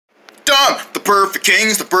perfect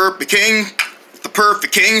kings, the perfect king. The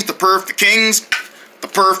perfect kings, the perfect kings. The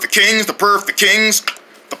perfect kings, the perfect kings.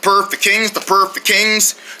 The perfect kings, the perfect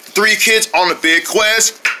kings. The three kids on a big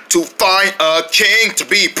quest to find a king to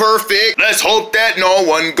be perfect. Let's hope that no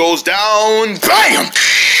one goes down. Bam!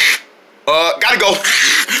 Gotta go.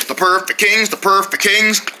 The perfect kings, the perfect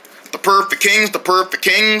kings. The perfect kings, the perfect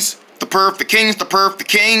kings. The perfect kings, the perfect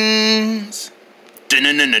kings.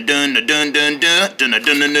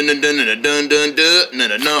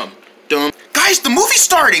 Guys, the movie's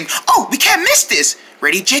starting. Oh, we can't miss this.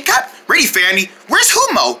 Ready, Jacob? Ready, Fanny? Where's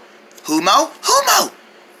Humo? Humo? Humo?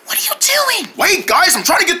 What are you doing? Wait, guys, I'm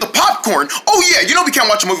trying to get the popcorn. Oh, yeah, you know we can't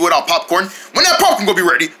watch a movie without popcorn. When that popcorn gonna be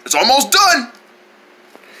ready? It's almost done.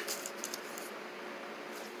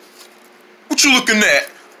 What you looking at?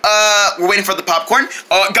 We're waiting for the popcorn.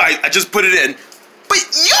 Guys, I just put it in. But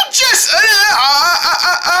you just,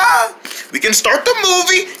 we can start the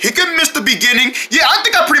movie. He can miss the beginning. Yeah, I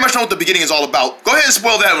think I pretty much know what the beginning is all about. Go ahead and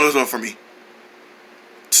spoil that one for me.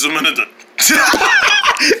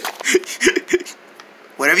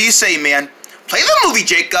 Whatever you say, man. Play the movie,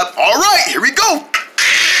 Jacob. All right, here we go.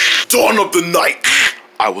 Dawn of the night.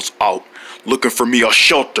 I was out looking for me a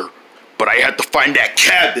shelter, but I had to find that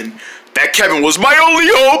cabin. That cabin was my only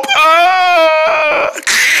hope.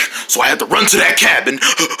 So I had to run to that cabin.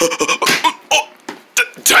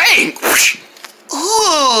 Dang!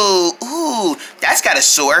 Ooh, that's got a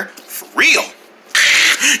sore. For real.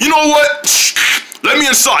 You know what? Let me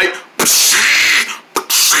inside.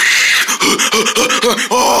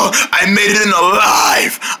 Oh, I made it in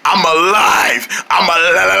alive. I'm alive. I'm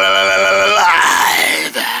alive.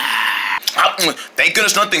 Thank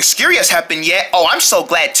goodness nothing scary has happened yet. Oh, I'm so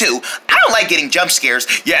glad too. I don't like getting jump scares.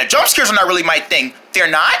 Yeah, jump scares are not really my thing. They're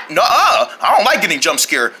not? Nuh-uh. I don't like getting jump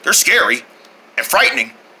scared. They're scary and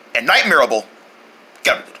frightening and nightmareable.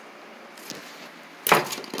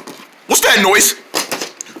 What's that noise?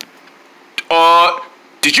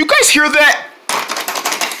 Did you guys hear that?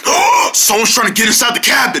 Someone's trying to get inside the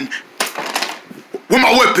cabin. Where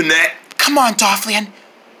my weapon at? Come on, Dolphin.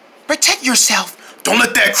 Protect yourself. Don't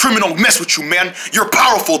let that criminal mess with you, man. You're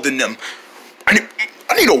powerful than them. I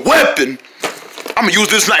need a weapon. I'm gonna use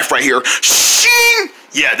this knife right here. Shing!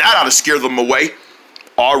 Yeah, that ought to scare them away.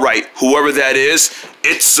 All right, whoever that is,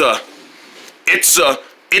 it's a.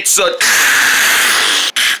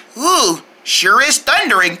 Ooh, sure is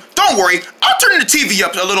thundering. Don't worry, I'll turn the TV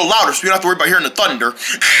up a little louder so you don't have to worry about hearing the thunder.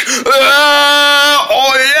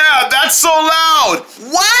 Oh yeah, that's so loud.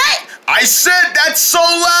 What? I said that's so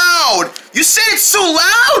loud. You said it's so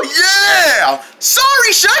loud? Yeah.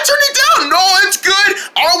 Sorry, should I turn it down? No, it's good.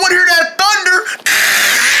 I don't want to hear that thunder.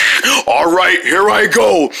 All right, here I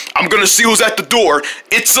go. I'm gonna see who's at the door.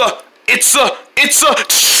 It's a what?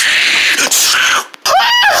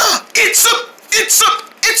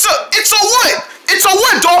 It's a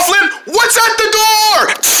what, Dolphin? What's at the door?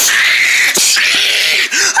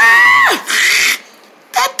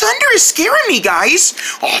 That thunder is scaring me, guys.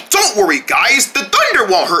 Oh, don't worry, guys. The thunder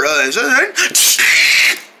won't hurt us.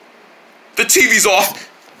 The TV's off.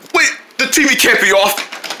 Wait, the TV can't be off.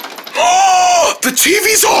 Oh, the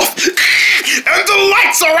TV's off. And the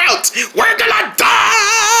lights are out. We're gonna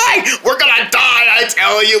die. We're gonna die. I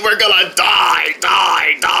tell you, we're gonna die.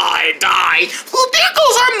 Well, there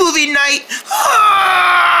goes our movie night.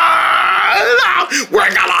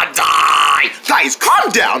 We're gonna die. Guys,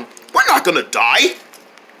 calm down. We're not gonna die.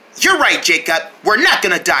 You're right, Jacob. We're not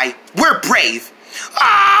gonna die. We're brave.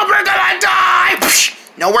 We're gonna die.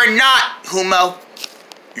 No, we're not, Humo.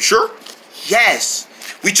 You sure? Yes.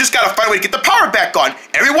 We just gotta find a way to get the power back on.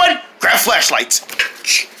 Everyone, grab flashlights.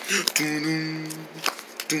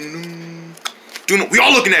 We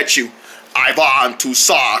all looking at you. I want to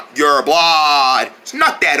suck your blood.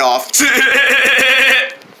 Knock that off.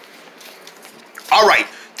 All right.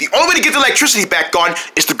 The only way to get the electricity back on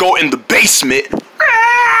is to go in the basement.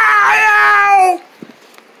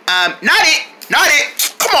 Not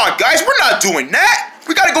it. Come on, guys. We're not doing that.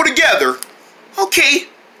 We gotta go together. Okay.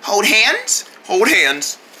 Hold hands. Hold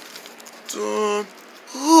hands.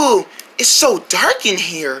 Ooh, it's so dark in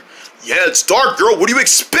here. Yeah, it's dark, girl. What do you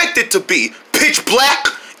expect it to be? Pitch black?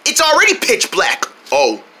 It's already pitch black.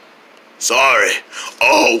 Oh, sorry.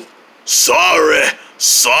 Oh, sorry.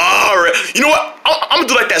 Sorry. You know what? I'm gonna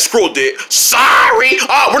do like that squirrel did. Sorry.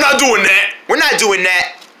 We're not doing that. We're not doing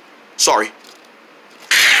that. Sorry.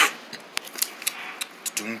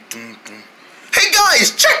 Hey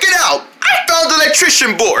guys, check it out. I found the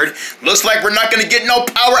electrician board. Looks like we're not gonna get no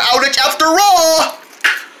power outage after all.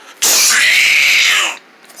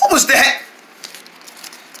 What was that?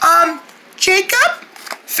 Jacob?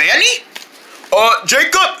 Fanny?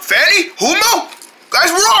 Jacob, Fanny, Humo?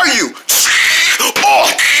 Guys, where are you? Oh!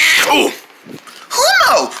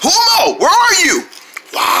 Humo, where are you?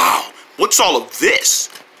 Wow, what's all of this?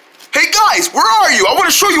 Hey guys, where are you? I want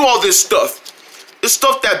to show you all this stuff. This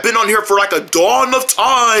stuff that's been on here for like a dawn of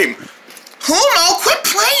time. Humo, quit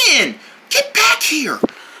playing. Get back here.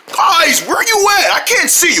 Guys, where are you at? I can't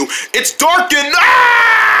see you. It's dark and...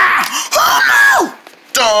 Humo!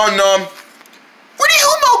 Where did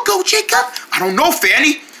Humo go, Jacob? I don't know,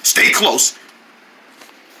 Fanny. Stay close.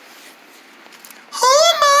 Humo!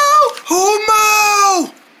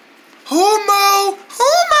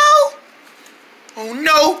 Oh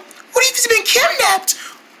no. What if he's been kidnapped?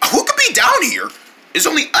 Who could be down here? There's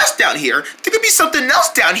only us down here. There could be something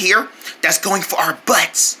else down here that's going for our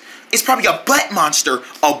butts. It's probably a butt monster.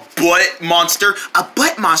 A butt monster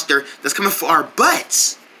that's coming for our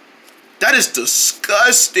butts. That is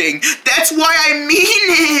disgusting. That's why I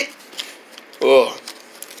mean it. Ugh.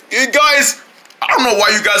 You guys, I don't know why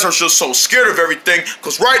you guys are just so scared of everything,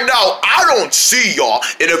 because right now, I don't see y'all.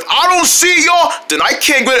 And if I don't see y'all, then I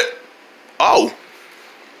can't get it. Oh.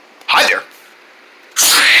 Hi there.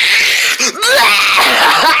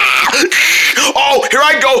 Oh, here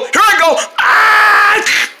I go.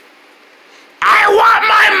 I want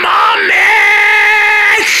my mommy.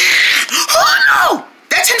 Oh no,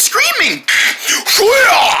 that's him screaming.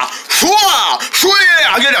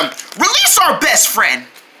 I get him. Release our best friend.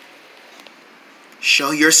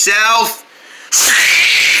 Show yourself.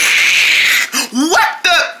 What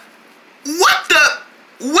the what?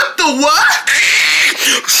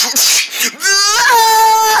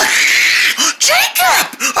 Jacob!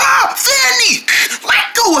 Fanny!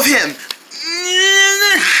 Let go of him!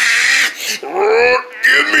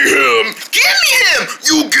 Give me him!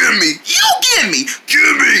 You give me!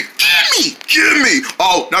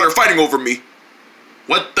 Oh, now they're fighting over me.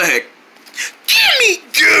 What the heck? Give me!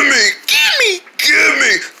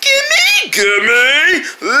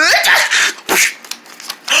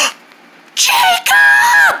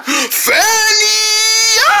 Jacob! Fanny!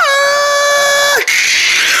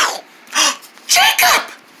 Jacob!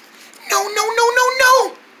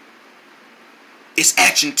 No. It's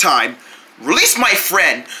action time. Release my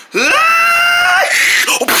friend.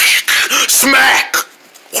 Smack!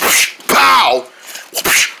 Pow!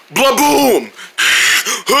 Blaboom!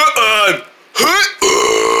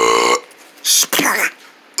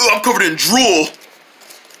 I'm covered in drool.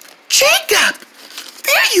 Jacob!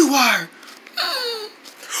 There you are.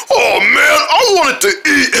 Oh man, I wanted to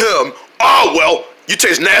eat him. Oh well, you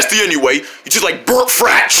taste nasty anyway. You taste like burnt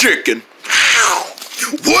fried chicken.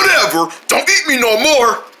 Whatever, don't eat me no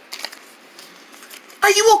more.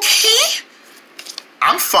 Are you okay?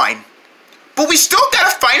 I'm fine. But we still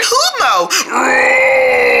gotta find Humo.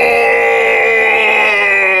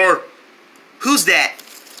 Who's that?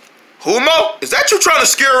 Humo? Is that you trying to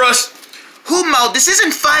scare us? Humo, this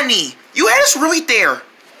isn't funny. You had us right there.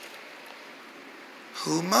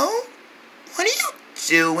 Humo? What are you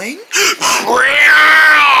doing?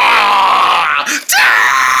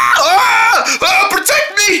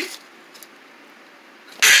 Protect me!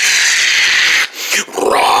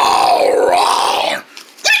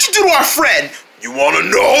 What did you do to our friend? You wanna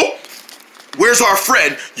know? Where's our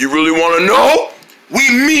friend? You really wanna know? We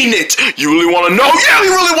mean it. You really wanna know? Yeah, we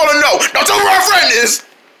really wanna know. Now tell me where our friend is.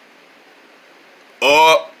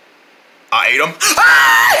 I ate him.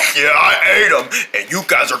 Yeah, I ate him. And you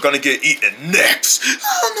guys are gonna get eaten next.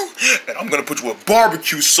 Oh, no. And I'm gonna put you with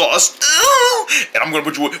barbecue sauce. And I'm gonna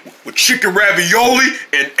put you with chicken ravioli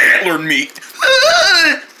and antler meat.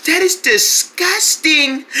 That is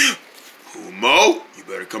disgusting. Humo, you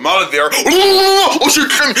better come out of there. Oh, shit.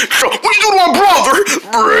 What you do to my brother?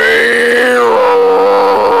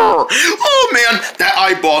 Oh, man. That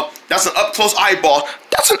eyeball. That's an up-close eyeball.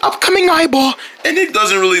 That's an upcoming eyeball. And it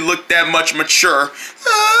doesn't really look that much mature.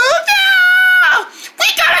 No! We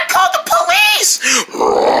gotta call the police!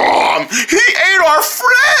 He ate our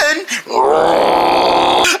friend!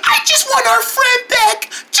 I just want our friend back!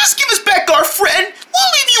 Just give us back our friend!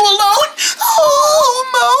 We'll leave you alone! Oh,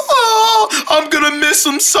 Mo! I'm gonna miss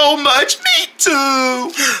him so much! Me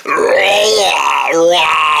too!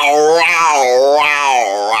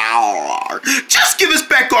 Just give us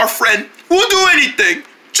back our friend! We'll do anything!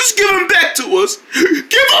 Just give him back to us! Give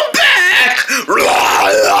him back!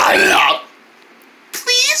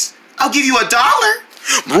 Please? I'll give you $1.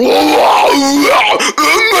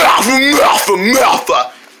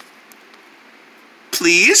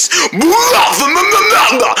 Please?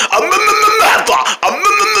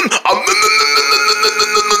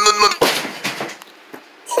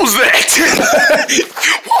 What was that?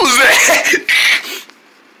 What was that?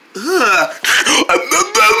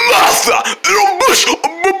 Martha,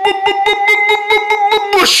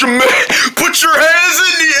 Bushman, put your hands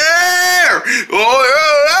in the air. Oh,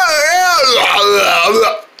 yeah.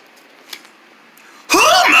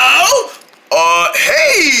 Hello?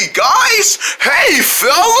 Hey guys. Hey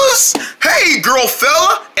fellas. Hey girl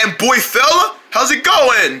fella and boy fella. How's it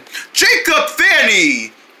going? Jacob,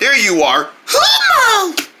 Fanny. There you are.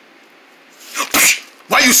 Hello.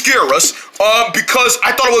 Why you scare us? Because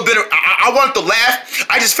I thought it would have been, I wanted to laugh.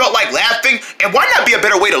 I just felt like laughing. And why not be a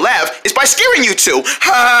better way to laugh is by scaring you two.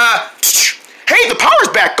 Hey, the power's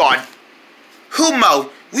back on. Humo,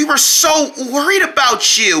 we were so worried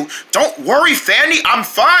about you. Don't worry, Fanny, I'm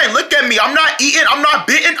fine. Look at me, I'm not eating, I'm not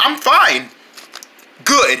bitten, I'm fine.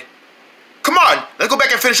 Good. Come on, let's go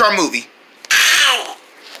back and finish our movie.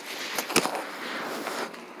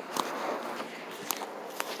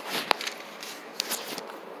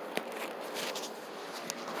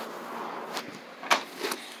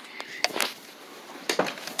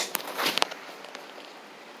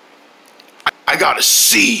 I got a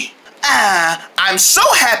C. I'm so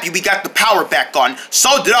happy we got the power back on.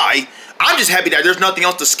 So did I. I'm just happy that there's nothing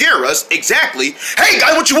else to scare us. Exactly. Hey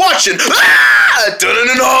guys, what you watching?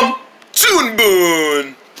 Toon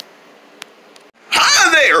Boon.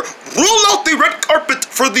 Hi there. Roll out the red carpet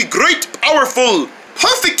for the great, powerful,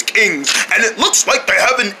 perfect kings. And it looks like they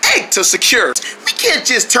have an egg to secure. We can't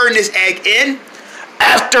just turn this egg in.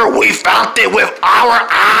 After we found it with our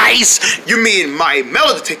eyes? You mean my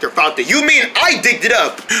metal detector found it? You mean I digged it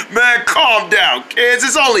up? Man, calm down, kids.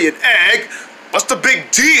 It's only an egg. What's the big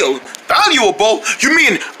deal? Valuable? You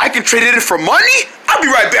mean I can trade it in for money? I'll be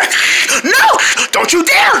right back. No! Don't you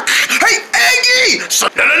dare! Hey, Eggy!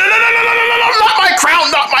 No, not my crown,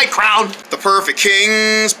 not my crown. The Perfect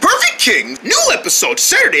Kings. Perfect Kings. New episode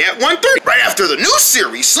Saturday at 1:30. Right after the new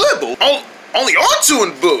series, Slibble. Only on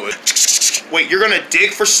Toon Boon. Wait, you're gonna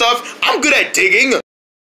dig for stuff? I'm good at digging.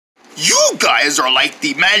 You guys are like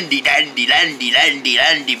the bandy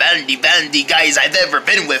guys I've ever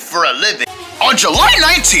been with for a living. On July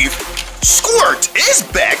 19th, Squirt is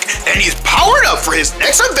back and he's powered up for his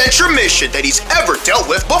next adventure mission that he's ever dealt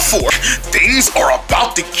with before. Things are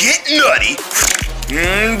about to get nutty.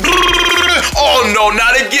 Oh no,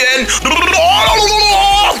 not again.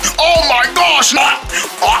 Oh my gosh.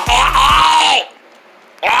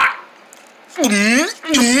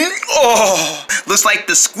 Oh, looks like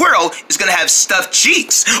the squirrel is gonna have stuffed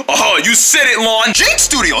cheeks. Oh, you said it, Lon. Jake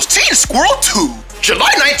Studios Teen Squirrel 2.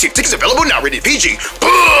 July 19th. Tickets available now, rated PG.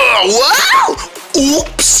 Wow!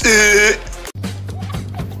 Oops.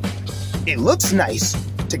 It looks nice.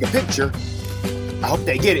 Take a picture. I hope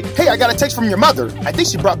they get it. Hey, I got a text from your mother. I think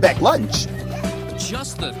she brought back lunch.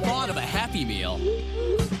 Just the thought of a Happy Meal.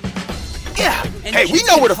 Yeah. And hey, we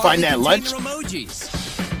know where to find that lunch. Emojis.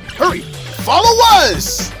 Hurry. Follow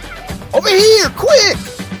us! Over here, quick!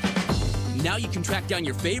 Now you can track down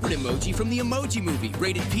your favorite emoji from the Emoji Movie,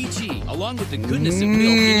 rated PG, along with the goodness of milk in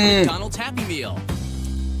your McDonald's Happy Meal.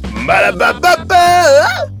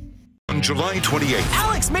 Ba-da-ba-ba-ba! On July 28th,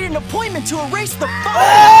 Alex made an appointment to erase the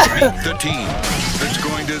phone! meet the team that's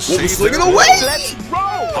going to save slinging their away! Let's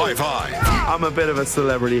roll! High five. I'm a bit of a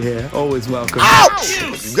celebrity here. Always welcome. Ouch!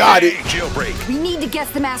 You got it. Jailbreak. We need to guess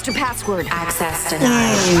the master password. Access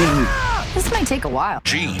denied. This might take a while.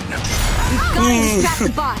 Gene. We've got to distract the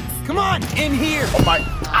bots. Come on, in here! Oh my.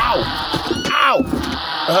 Ow!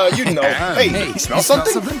 Ow! You know. Hey, you smell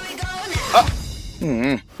something?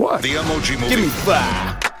 What? The Emoji Movie. Give me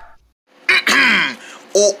 5.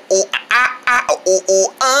 Oh, oh, ah, ah, oh, oh,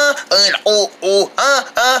 oh, and oh, oh,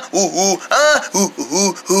 ooh, ooh,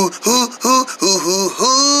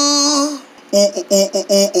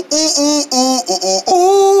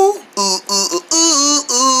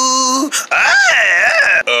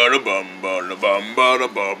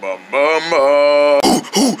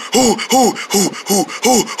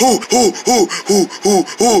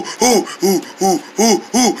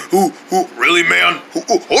 Really, man?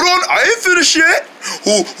 Hold on, I ain't finished yet.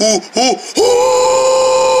 Oh,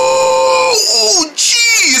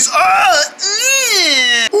 jeez.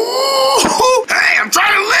 Hey, I'm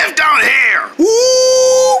trying to live down here.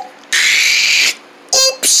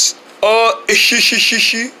 Oops.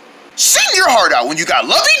 Sing your heart out when you got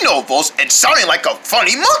loving novels and sounding like a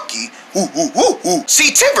funny monkey.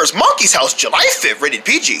 See Timbers Monkey's House, July 5th, rated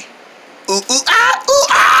PG. Come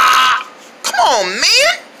on,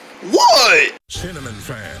 man. What? Cinnamon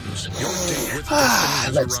fans, your date with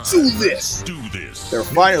Let's arrived. do this. Do this. They're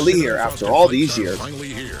finally here after all these years. Finally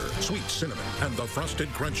here. Sweet cinnamon and the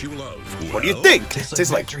frosted crunch you love. What do you think?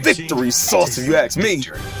 Tastes like victory sauce if you ask me.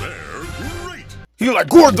 They're great. You like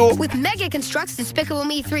gordo? With Mega Construct's Despicable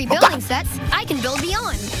Me 3 building sets, I can build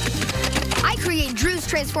beyond. I create Drew's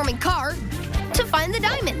transforming car to find the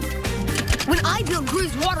diamond. When I build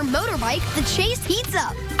Gru's water motorbike, the chase heats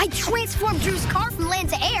up. I transform Drew's car from land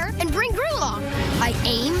to air and bring Gru along. I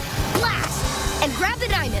aim, blast, and grab the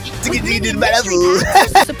diamond. With mini mystery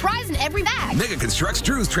packs, there's a surprise in every bag. Mega Constructs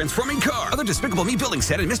Drew's transforming car. Other Despicable Me building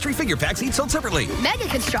set and mystery figure packs each sold separately. Mega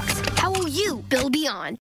Constructs. How will you build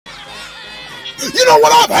beyond? You know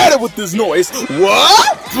what? I've had it with this noise.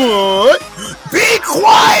 What? But be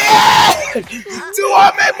quiet! Do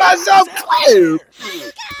I make myself clear?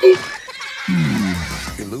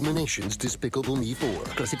 Illumination's Despicable Me 4.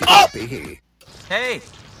 Hey,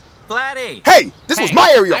 Flatty. Hey, this was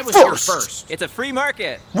my area I was here first. It's a free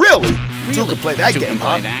market. Really? Two can play that game,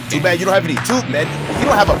 huh? Too bad you don't have any tube, man. You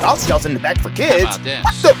don't have a mouse shells in the back for kids. How about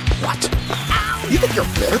this? What the? What? You think you're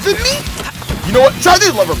better than me? You know what? Try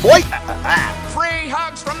this, lover boy. Free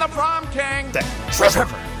hugs from the prom king. Trevor.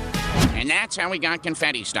 And that's how he got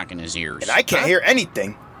confetti stuck in his ears. And I can't hear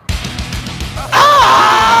anything.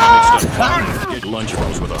 Get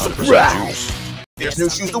Lunchables with 100% juice. There's new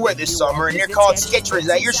shoes to wear this summer, and they're called Skechers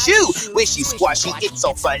at your shoe. Wishy squashy, it's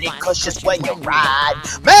so funny, cautious when you ride.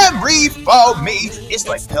 Memory for me, it's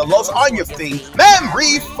like pillows on your feet.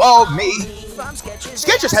 Memory for me.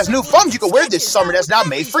 Skechers has new foams you can wear this summer that's now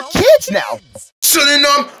made for kids now. Son,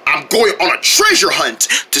 I'm going on a treasure hunt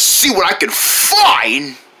to see what I can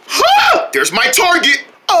find. There's my target.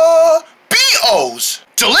 B.O.'s.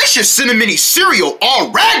 Delicious cinnamony cereal,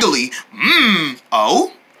 all raggedy.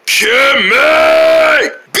 Oh? Kimmy!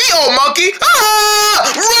 B.O. monkey!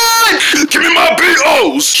 Run! Give me my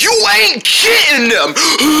B.O.s! You ain't getting them!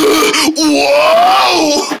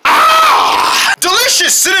 Whoa!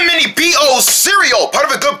 Delicious cinnamony B.O. cereal, part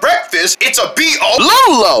of a good breakfast. It's a B.O.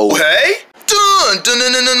 Lolo! Hey? Dun dun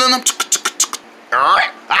dun dun dun dun.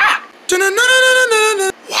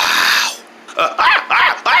 Wow!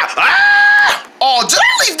 Oh, did I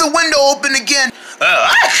leave the window open again?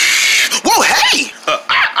 Whoa, hey!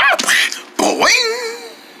 Boing!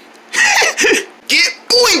 Get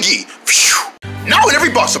boingy! Phew. Now in every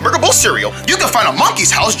box of Burger Bowl cereal, you can find a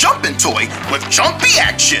Monkey's House jumping toy with jumpy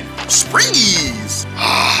action. Springies!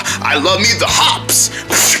 I love me the hops.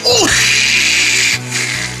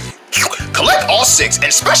 Collect all 6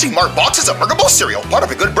 and specially marked boxes of Burger Bowl cereal, part of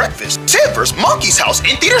a good breakfast. Tim vs. Monkey's House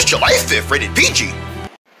in theaters July 5th, rated PG.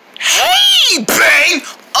 Hey, Bang!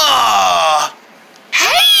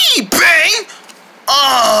 Hey, Bang!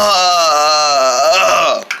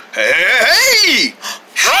 Hey!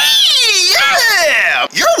 Hey, yeah!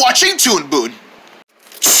 You're watching Toon Boon.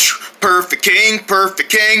 Perfect king, perfect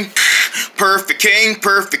king. Perfect king,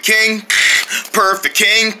 perfect king. Perfect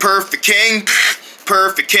king, perfect king.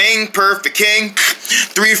 Perfect king, perfect king.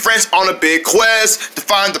 3 friends on a big quest to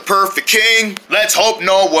find the perfect king. Let's hope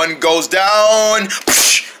no one goes down.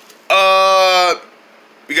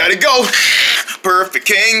 We gotta go. Perfect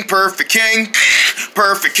king, perfect king.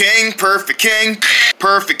 Perfect king, perfect king.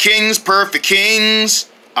 Perfect kings, perfect kings.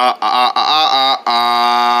 Oh,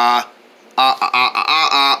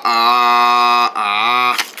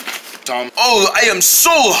 I am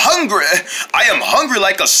so hungry. I am hungry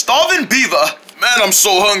like a starving beaver. Man, I'm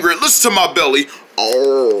so hungry. Listen to my belly.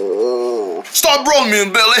 Oh. Stop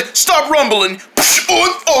rumbling, belly. Stop rumbling.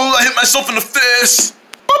 Oh, I hit myself in the face.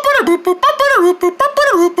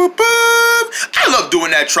 I love doing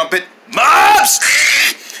that trumpet. Mobs!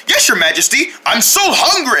 Yes, Your Majesty. I'm so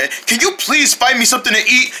hungry. Can you please find me something to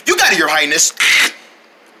eat? You got it, Your Highness.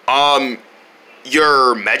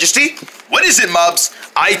 Your Majesty? What is it, Mobs?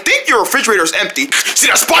 I think your refrigerator's empty. See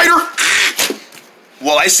that spider?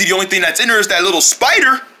 Well, I see the only thing that's in there is that little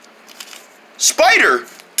spider. Spider.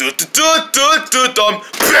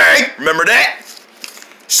 Bang! Remember that?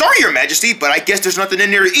 Sorry, Your Majesty, but I guess there's nothing in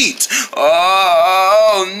there to eat.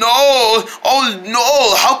 Oh, no. Oh,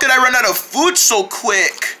 no. How could I run out of food so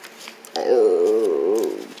quick?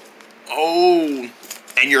 Oh.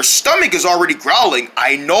 And your stomach is already growling.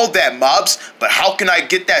 I know that, Mobs, but how can I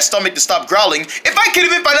get that stomach to stop growling if I can't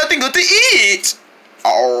even find nothing good to eat?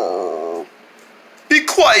 Oh. Be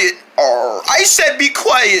quiet. Oh. I said be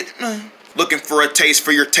quiet. Looking for a taste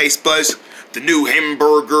for your taste buds? The new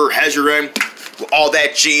hamburger has your end with all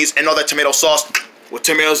that cheese and all that tomato sauce with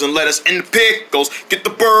tomatoes and lettuce and the pickles. Get the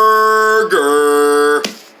burger.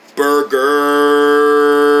 Burger.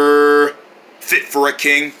 Fit for a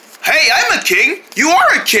king. Hey, I'm a king. You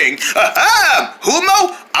are a king.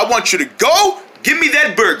 Humo, I want you to go give me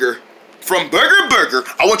that burger. From Burger.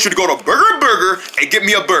 I want you to go to Burger and get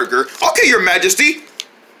me a burger. Okay, Your Majesty.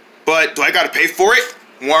 But do I gotta pay for it?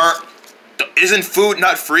 Isn't food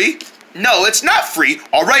not free? No, it's not free.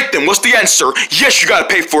 All right then, what's the answer? Yes, you gotta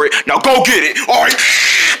pay for it. Now go get it. All right.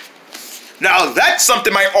 Now that's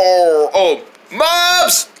something Mobs!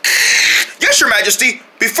 Yes, Your Majesty.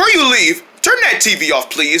 Before you leave, turn that TV off,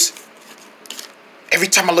 please. Every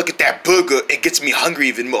time I look at that burger, it gets me hungry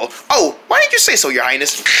even more. Oh, why didn't you say so, Your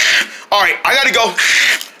Highness? All right, I gotta go.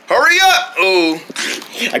 Hurry up! Oh,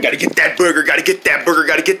 I gotta get that burger, gotta get that burger,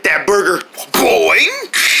 gotta get that burger. Boing!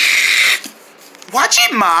 Watch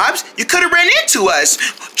it, Mobs. You could have ran into us.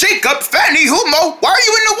 Jacob, Fanny, Humo, why are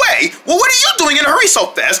you in the way? Well, what are you doing in a hurry so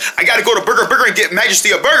fast? I gotta go to Burger and get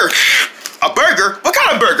Majesty a burger. A burger? What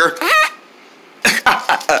kind of burger?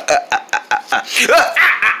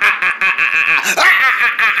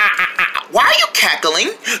 Why are you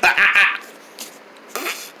cackling?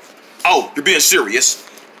 Oh, you're being serious.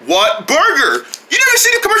 What burger? You never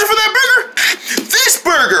seen a commercial for that burger? This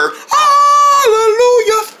burger.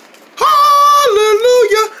 Hallelujah.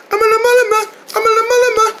 Hallelujah.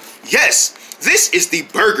 Yes, this is the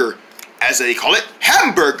burger, as they call it,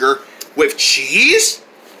 hamburger with cheese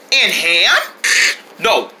and ham.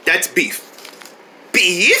 No, that's beef.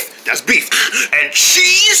 Beef? That's beef. And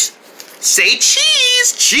cheese? Say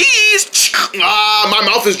cheese. Cheese. My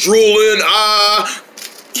mouth is drooling.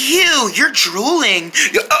 Ew, you're drooling.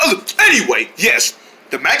 Anyway, yes,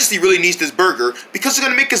 the Majesty really needs this burger because it's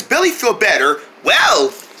gonna make his belly feel better.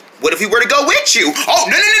 Well, what if we were to go with you? Oh,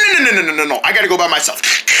 no. I gotta go by myself.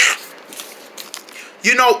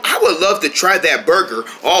 You know, I would love to try that burger.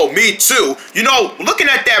 Oh, me too. You know, looking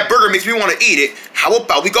at that burger makes me want to eat it. How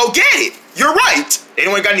about we go get it? You're right.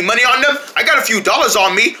 Anyone got any money on them? I got a few dollars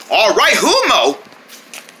on me. All right, Humo.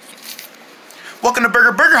 Welcome to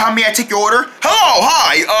Burger. How may I take your order? Hello,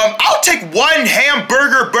 hi. I'll take one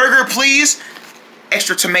hamburger burger, please.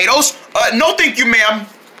 Extra tomatoes? No thank you, ma'am.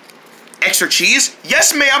 Extra cheese?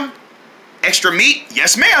 Yes, ma'am. Extra meat?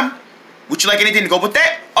 Yes, ma'am. Would you like anything to go with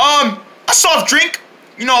that? A soft drink.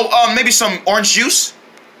 You know, maybe some orange juice.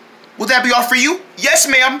 Will that be all for you? Yes,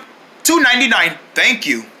 ma'am. $2.99. Thank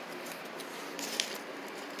you.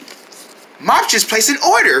 Mom just placed an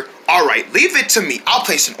order. All right, leave it to me. I'll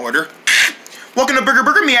place an order. Welcome to Burger.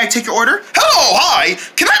 May I take your order? Hello, hi.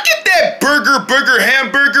 Can I get that burger,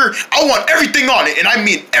 hamburger? I want everything on it, and I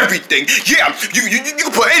mean everything. Yeah, you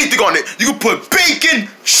can put anything on it. You can put bacon,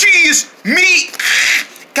 cheese, meat.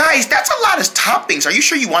 Guys, that's a lot of toppings. Are you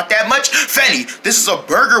sure you want that much? Fanny, this is a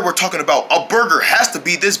burger we're talking about. A burger has to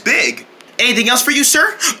be this big. Anything else for you,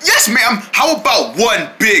 sir? Yes, ma'am. How about one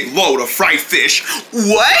big load of fried fish?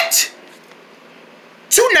 What?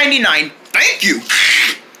 $2.99. Thank you.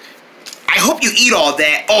 I hope you eat all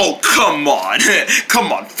that. Oh, come on.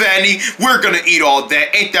 Come on, Fanny. We're gonna eat all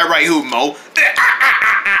that. Ain't that right, Humo?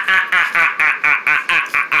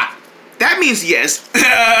 That means yes.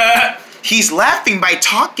 He's laughing by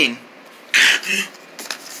talking.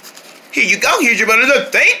 Here you go. Here's your butter.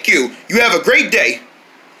 Thank you. You have a great day.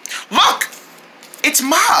 Look, it's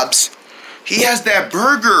Mobs. He has that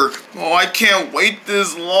burger. Oh, I can't wait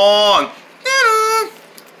this long.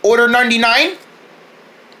 Order 99?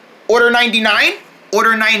 Order 99?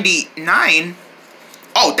 Order 99?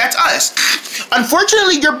 Oh, that's us.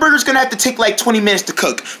 Unfortunately, your burger's gonna have to take like 20 minutes to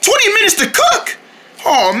cook. 20 minutes to cook?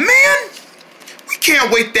 Oh, man. We can't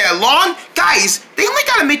wait that long. Guys, they only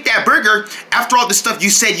gotta make that burger after all the stuff you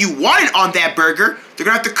said you wanted on that burger. They're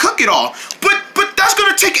gonna have to cook it all. But that's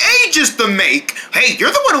gonna take ages to make. Hey,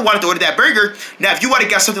 you're the one who wanted to order that burger. Now, if you would have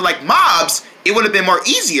got something like Mobs, it would have been more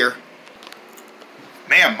easier.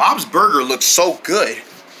 Man, Mob's burger looks so good.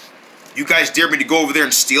 You guys dare me to go over there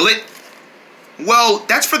and steal it? Well,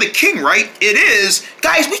 that's for the king, right? It is.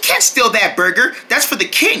 Guys, we can't steal that burger. That's for the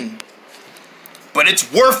king. But it's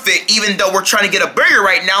worth it even though we're trying to get a burger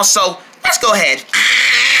right now, so let's go ahead.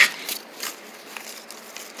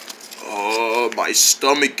 Oh, my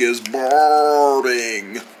stomach is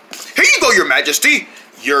burning. Here you go, Your Majesty.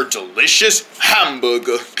 Your delicious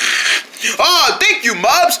hamburger. Ah, thank you,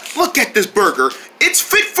 Mobs. Look at this burger. It's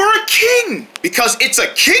fit for a king because it's a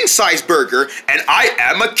king-size burger and I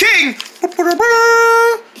am a king.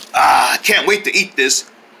 Ah, I can't wait to eat this.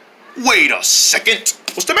 Wait a second.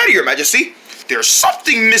 What's the matter, Your Majesty? There's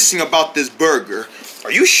something missing about this burger.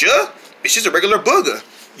 Are you sure? It's just a regular burger.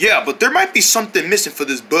 Yeah, but there might be something missing for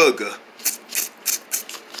this burger.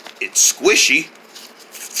 It's squishy.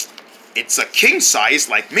 It's a king size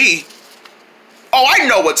like me. Oh, I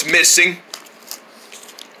know what's missing.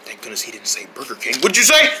 Thank goodness he didn't say Burger King. What'd you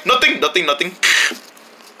say? Nothing.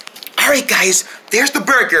 All right, guys, there's the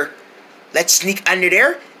burger. Let's sneak under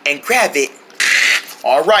there and grab it.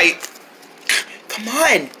 All right. Come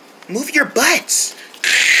on, move your butts.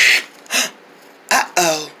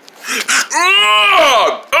 Uh-oh.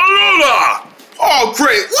 Oh,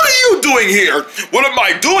 great. What are you doing here? What am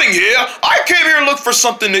I doing here? I came here to look for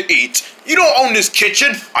something to eat. You don't own this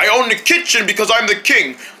kitchen. I own the kitchen because I'm the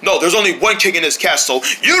king. No, there's only one king in this castle.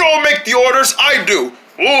 You don't make the orders, I do.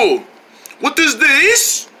 Ooh, what is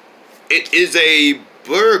this? It is a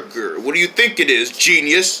burger. What do you think it is,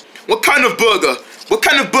 genius? What kind of burger? What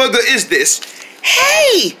kind of burger is this?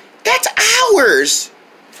 Hey, that's ours.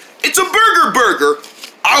 It's a burger.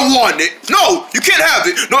 I want it. No, you can't have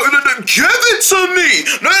it. No, give it to me.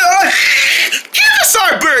 No, give us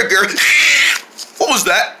our burger. What was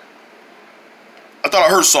that? I thought I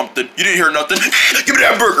heard something. You didn't hear nothing. Give me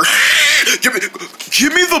that burger. Give me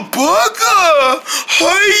the burger.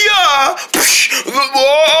 Hiya.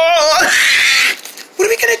 What are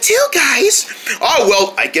we gonna do, guys? Oh,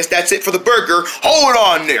 well, I guess that's it for the burger. Hold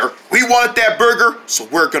on there. We want that burger, so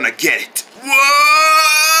we're gonna get it. Whoa!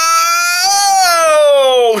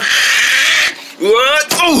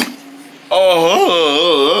 What?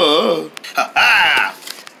 Oh! Ha-ha!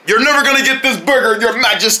 You're never gonna get this burger, Your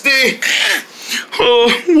Majesty.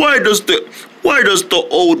 Why does the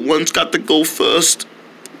old ones got to go first?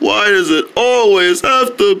 Why does it always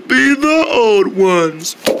have to be the old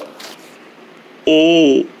ones?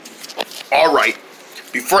 Oh. All right.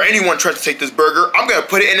 Before anyone tries to take this burger, I'm gonna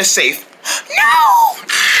put it in a safe. No!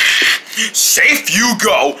 Safe you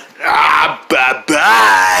go.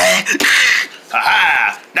 Bye-bye.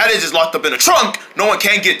 Haha. Now this is locked up in a trunk. No one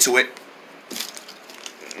can get to it.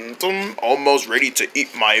 I'm almost ready to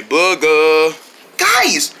eat my burger.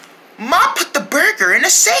 Guys, Mom put the burger in a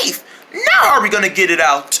safe. Now how are we gonna get it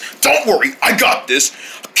out? Don't worry, I got this.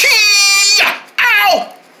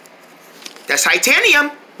 Ow! That's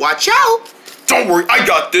titanium. Watch out. Don't worry, I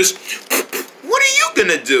got this. What are you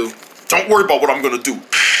gonna do? Don't worry about what I'm gonna do.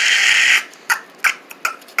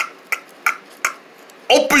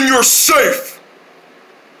 Open your safe.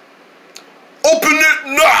 Open it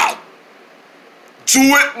now. Do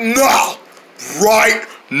it now. Right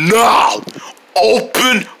now.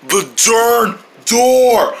 Open the darn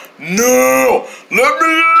door. No. Let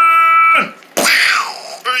me in.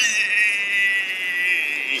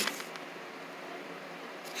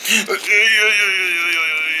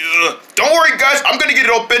 Don't worry, guys. I'm gonna get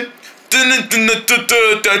it open.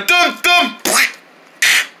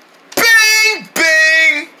 Bang,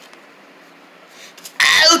 bang.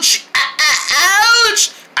 Ouch.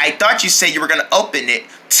 Ouch. I thought you said you were gonna open it.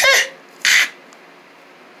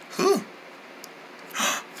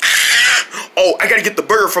 Oh, I gotta get the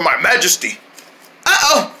burger for my Majesty.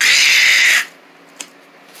 Uh-oh.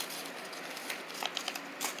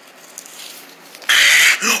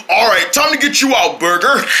 All right, time to get you out,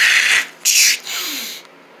 burger.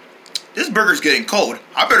 This burger's getting cold.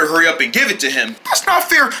 I better hurry up and give it to him. That's not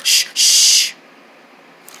fair. Shh, shh.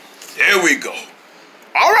 There we go.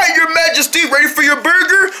 All right, Your Majesty, ready for your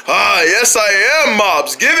burger? Ah, yes I am,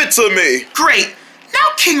 Mobs. Give it to me. Great. Now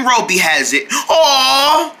King Roby has it.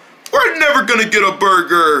 Aww. We're never gonna get a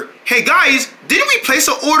burger. Hey guys, didn't we place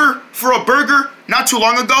an order for a burger not too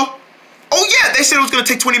long ago? Oh yeah, they said it was gonna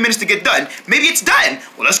take 20 minutes to get done. Maybe it's done.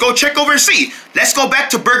 Well, let's go check over and see. Let's go back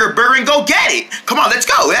to Burger and go get it. Come on, let's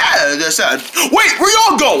go. Yeah, wait, where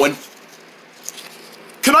y'all going?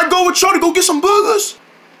 Can I go with y'all to go get some burgers?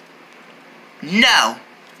 No.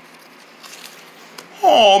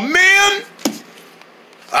 Oh man.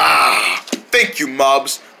 Ah, thank you,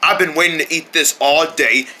 Mobs. I've been waiting to eat this all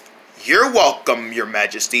day. You're welcome, Your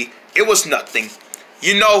Majesty. It was nothing.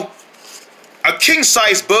 You know, a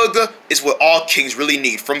king-sized burger is what all kings really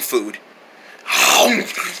need from food.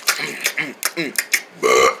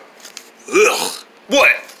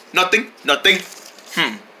 What? Nothing? Nothing?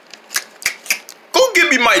 Go give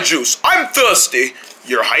me my juice. I'm thirsty.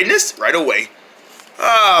 Your Highness, right away.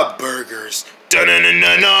 Ah, burgers.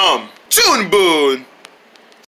 Dun-dun-dun-dun-dum. Toon Boon.